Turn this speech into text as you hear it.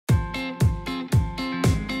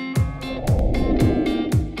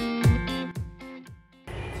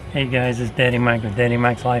Hey guys, it's Daddy Mike with Daddy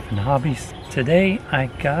Mike's Life and Hobbies. Today I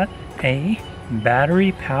got a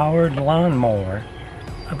battery powered lawnmower.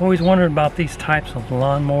 I've always wondered about these types of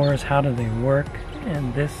lawnmowers. How do they work?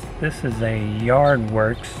 And this is a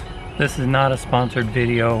Yardworks. This is not a sponsored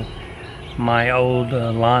video. My old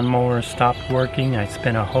lawnmower stopped working. I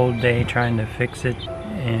spent a whole day trying to fix it,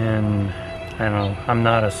 and I don't know, I'm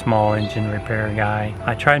not a small engine repair guy.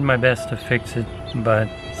 I tried my best to fix it, but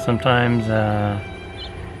sometimes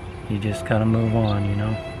you just gotta move on, you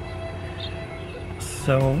know.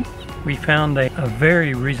 So we found a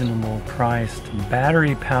very reasonable priced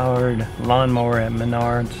battery powered lawnmower at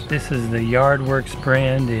Menards. This is the Yardworks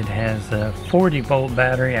brand. It has a 40-volt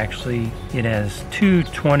battery. Actually, it has two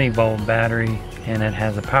 20-volt battery, and it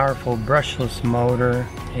has a powerful brushless motor.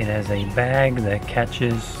 It has a bag that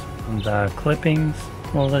catches the clippings.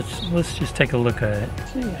 Well, let's just take a look at it.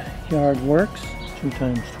 See, Yardworks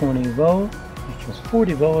 2x20 volt. Your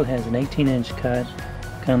 40 volt has an 18-inch cut.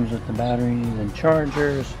 Comes with the batteries and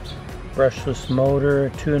chargers. Brushless motor,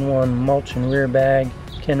 2-in-1 mulch and rear bag.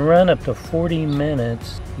 Can run up to 40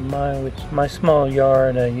 minutes. With my small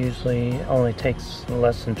yard, usually only takes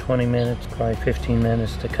less than 20 minutes, probably 15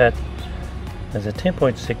 minutes to cut. There's a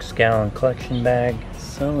 10.6 gallon collection bag.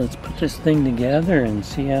 So let's put this thing together and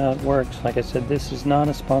see how it works. Like I said, this is not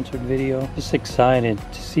a sponsored video. Just excited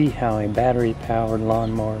to see how a battery powered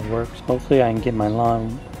lawnmower works. Hopefully I can get my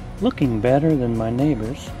lawn looking better than my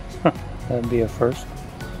neighbors. That'd be a first.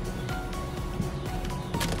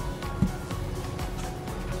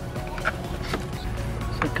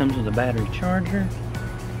 So it comes with a battery charger.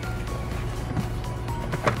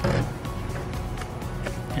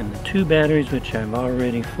 And the two batteries, which I've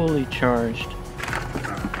already fully charged.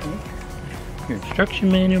 Your instruction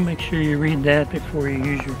manual, make sure you read that before you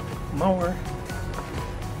use your mower.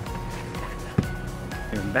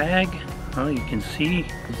 Your bag, oh, you can see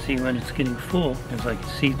when it's getting full. There's like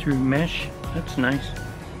see-through mesh. That's nice.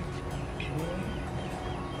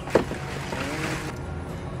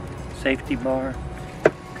 Safety bar.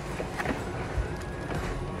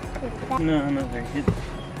 No, not very good.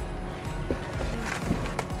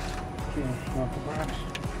 Okay, off the box.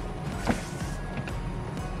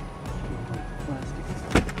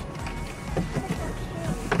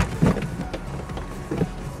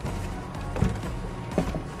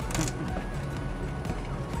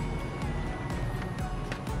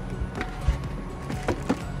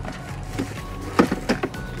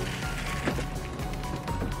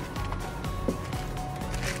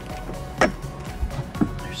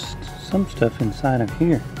 There's some stuff inside of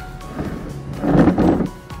here.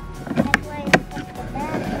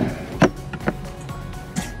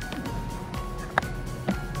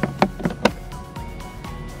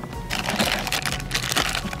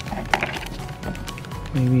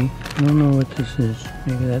 Maybe, I don't know what this is.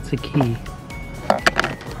 Maybe that's a key.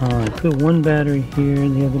 I put one battery here,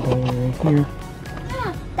 the other battery right here.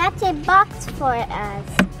 Yeah, that's a box for us.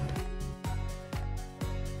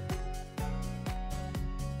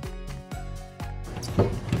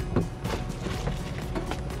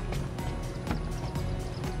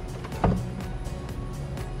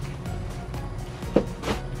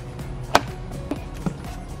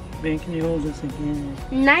 Ben, can you hold this again?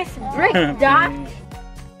 Nice brick, Doc.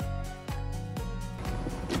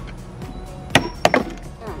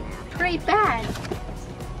 Pretty bad.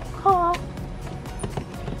 Cool.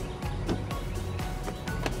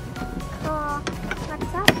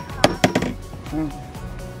 What's up, Cole?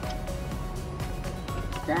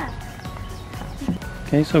 What's that?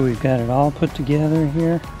 Okay, so we've got it all put together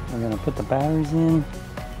here. We're going to put the batteries in.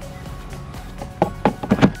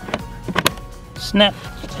 Snap!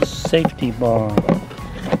 Safety bar.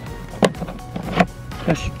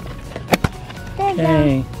 Push.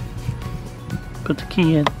 Okay. Put the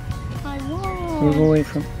key in. Move away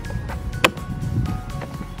from.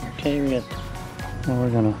 Okay, we're good. Now we're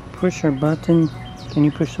gonna push our button. Can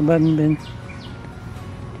you push the button, Ben?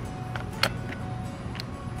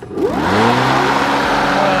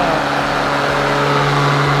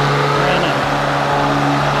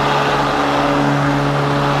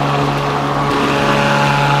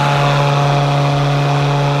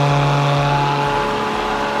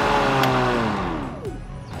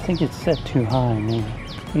 I think it's set too high, maybe.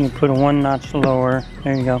 You put it one notch lower.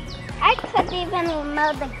 There you go. I could even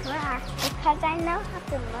mow the grass because I know how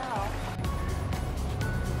to mow.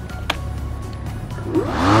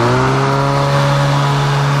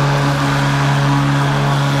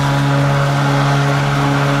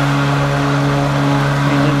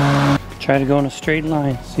 Try to go in a straight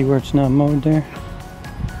line. See where it's not mowed there?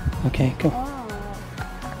 Okay, go. Oh.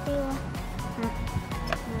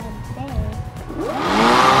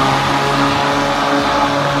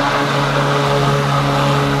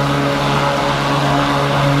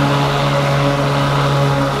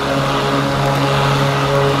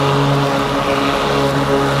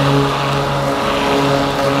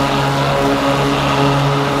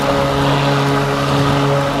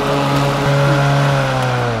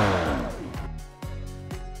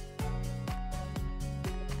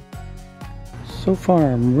 So far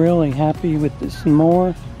I'm really happy with this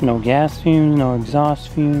mower. No gas fumes, no exhaust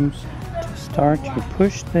fumes. To start, you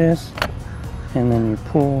push this and then you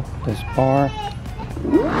pull this bar.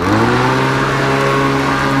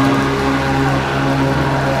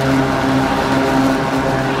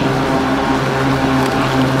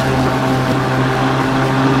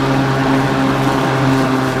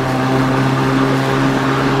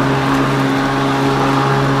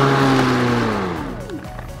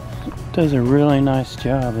 Does a really nice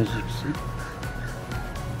job, as you can see.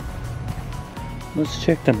 Let's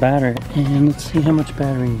check the battery and let's see how much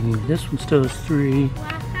battery you need. This one still has 3.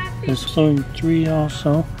 This one 3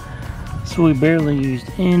 also. So we barely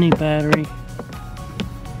used any battery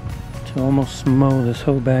to almost mow this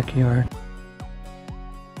whole backyard.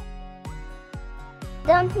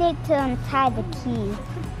 Don't need to untie the key.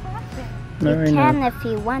 Not You right can now. if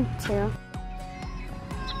you want to.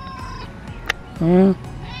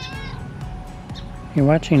 You're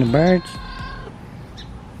watching the birds?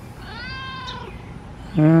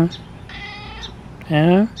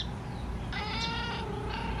 Yeah?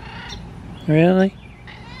 Really?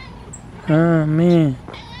 Oh man.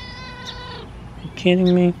 You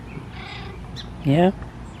kidding me? Yeah?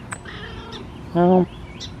 Oh.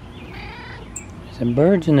 There's some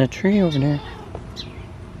birds in the tree over there.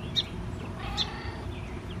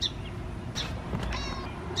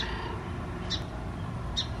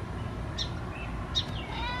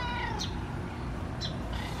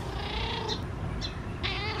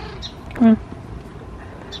 Come on.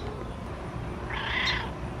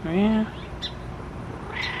 Yeah.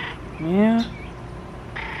 Yeah.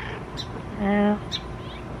 Yeah.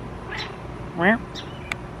 Well.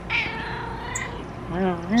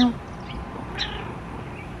 Well.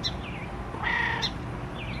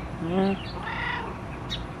 Yeah.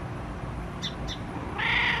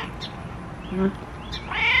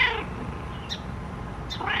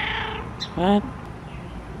 What?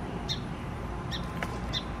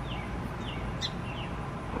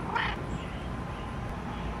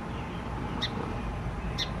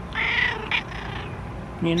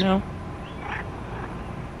 You know?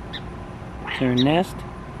 Is there a nest?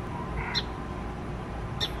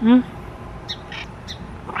 Huh?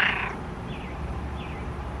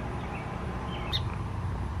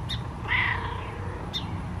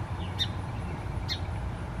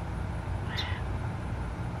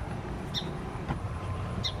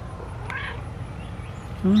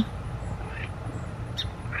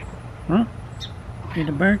 Hear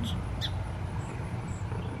the birds?